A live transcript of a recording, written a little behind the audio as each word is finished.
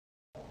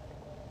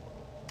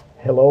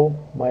Hello,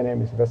 my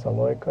name is Vesa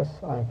Loikas.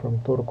 I'm from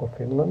Turku,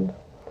 Finland,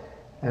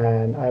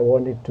 and I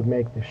wanted to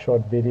make this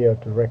short video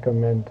to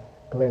recommend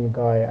Glenn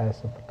Guy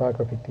as a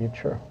photography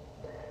teacher.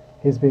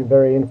 He's been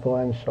very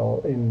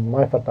influential in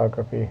my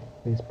photography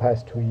these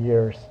past 2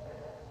 years,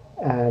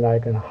 and I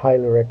can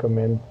highly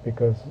recommend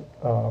because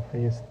of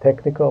his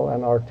technical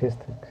and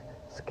artistic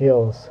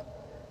skills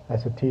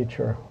as a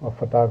teacher of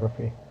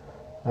photography.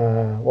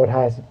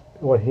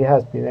 What he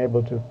has been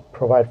able to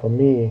provide for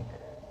me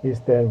is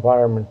the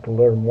environment to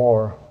learn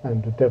more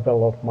and to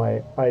develop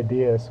my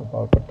ideas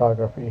about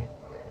photography.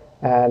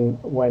 And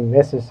when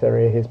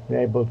necessary, he's been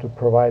able to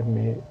provide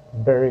me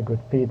very good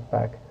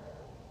feedback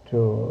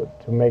to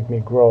make me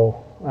grow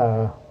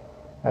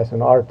as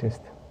an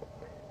artist.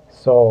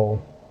 So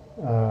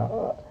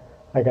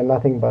I can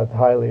nothing but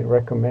highly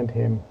recommend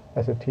him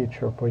as a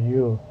teacher for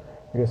you,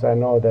 because I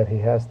know that he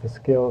has the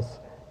skills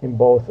in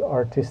both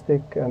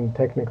artistic and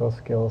technical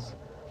skills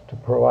to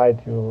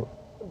provide you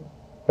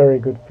very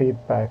good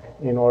feedback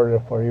in order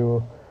for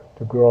you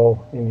to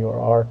grow in your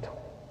art.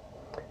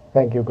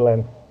 Thank you,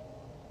 Glenn.